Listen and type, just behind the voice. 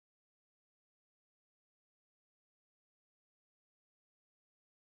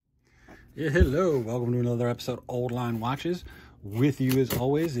Yeah, hello, welcome to another episode of Old Line Watches. With you as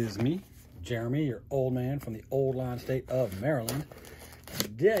always is me, Jeremy, your old man from the Old Line state of Maryland.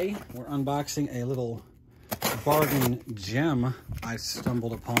 Today we're unboxing a little bargain gem I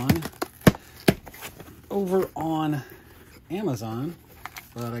stumbled upon over on Amazon,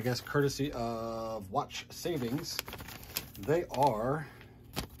 but I guess courtesy of Watch Savings, they are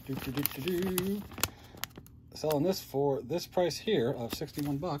selling this for this price here of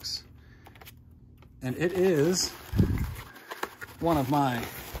 61 bucks. And it is one of my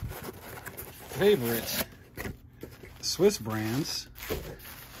favorite Swiss brands.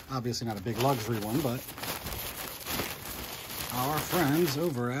 Obviously not a big luxury one, but our friends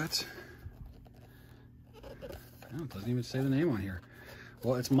over at, oh, it doesn't even say the name on here.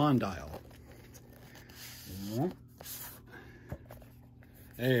 Well, it's Mondaine.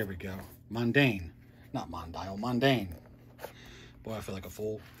 There we go. Mondaine. Not Mondaine, Mondaine. Boy, I feel like a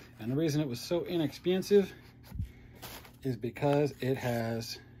fool. And the reason it was so inexpensive is because it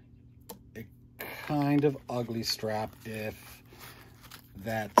has a kind of ugly strap, if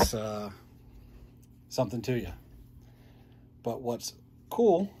that's something to you. But what's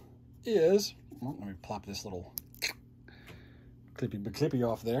cool is, well, let me plop this little clippy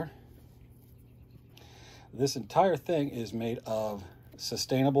off there. This entire thing is made of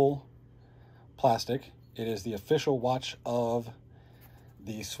sustainable plastic. It is the official watch of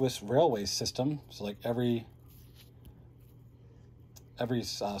the Swiss railway system. So like every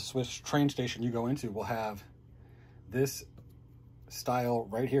Swiss train station you go into will have this style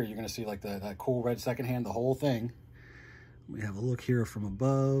right here. You're going to see like that cool red secondhand, the whole thing. We have a look here from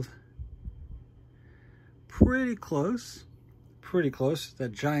above. Pretty close.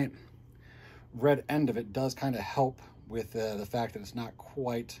 That giant red end of it does kind of help with the fact that it's not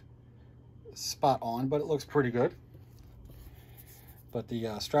quite spot on, but it looks pretty good. But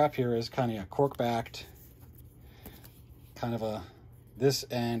the strap here is kind of cork-backed, kind of a, this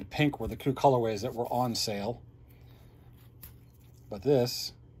and pink were the two colorways that were on sale. But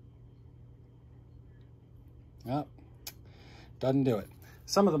this, well, doesn't do it.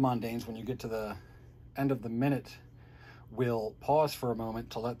 Some of the Mondaines, when you get to the end of the minute, will pause for a moment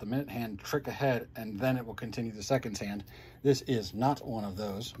to let the minute hand trick ahead, and then it will continue the seconds hand. This is not one of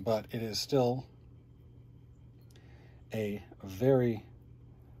those, but it is still a very,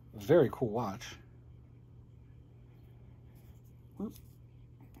 very cool watch. Whoop.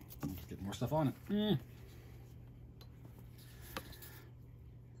 Let's get more stuff on it. Oh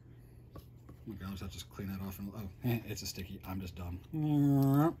my God, I'll just clean that off. And, oh, it's a sticky. I'm just dumb.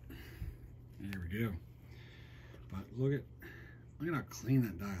 There we go. But look at how clean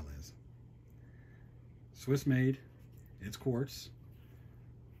that dial is. Swiss made. It's quartz.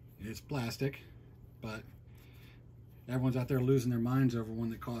 It's plastic, but everyone's out there losing their minds over one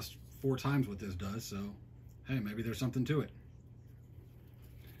that costs 4 times what this does, so hey, maybe there's something to it.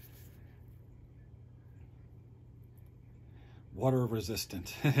 Water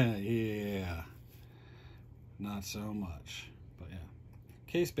resistant. Yeah, not so much, but yeah.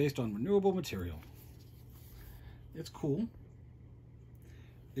 Case based on renewable material. It's cool.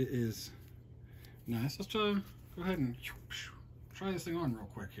 It is nice. Let's go ahead and try this thing on real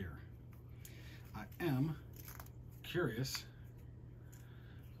quick here. I am curious.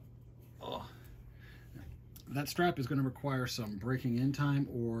 Oh, that strap is going to require some breaking in time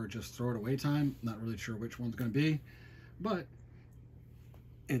or just throw it away time. Not really sure which one's going to be, but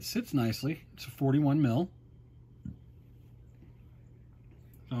it sits nicely. It's a 41 mil.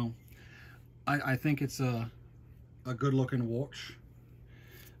 So I think it's a good looking watch,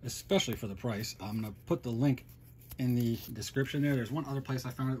 especially for the price. I'm going to put the link in the description there. There's one other place I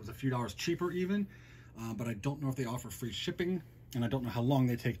found it was a few dollars cheaper even. But I don't know if they offer free shipping, and I don't know how long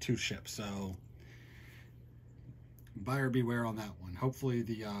they take to ship. So buyer beware on that one. Hopefully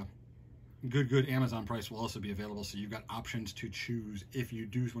the good Amazon price will also be available, so you've got options to choose if you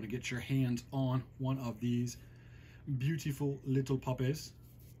do want to get your hands on one of these beautiful little puppies.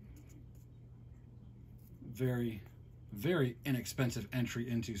 Very, very inexpensive entry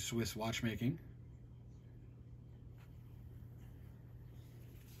into Swiss watchmaking.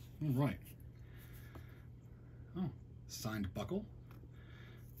 All right. Oh, signed buckle.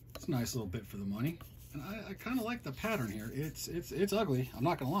 It's a nice little bit for the money. And I kind of like the pattern here. It's ugly, I'm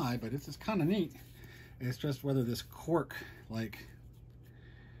not gonna lie, but it's kind of neat. It's just whether this cork like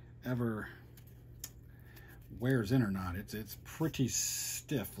ever wears in or not. It's pretty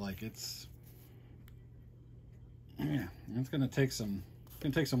stiff. Like it's, yeah, it's gonna take some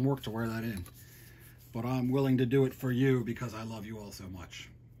work to wear that in. But I'm willing to do it for you because I love you all so much.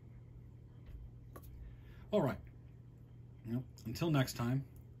 All right. Until next time,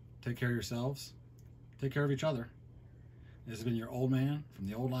 Take care of yourselves. Take care of each other. This has been your old man from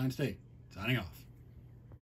the Old Line State, signing off.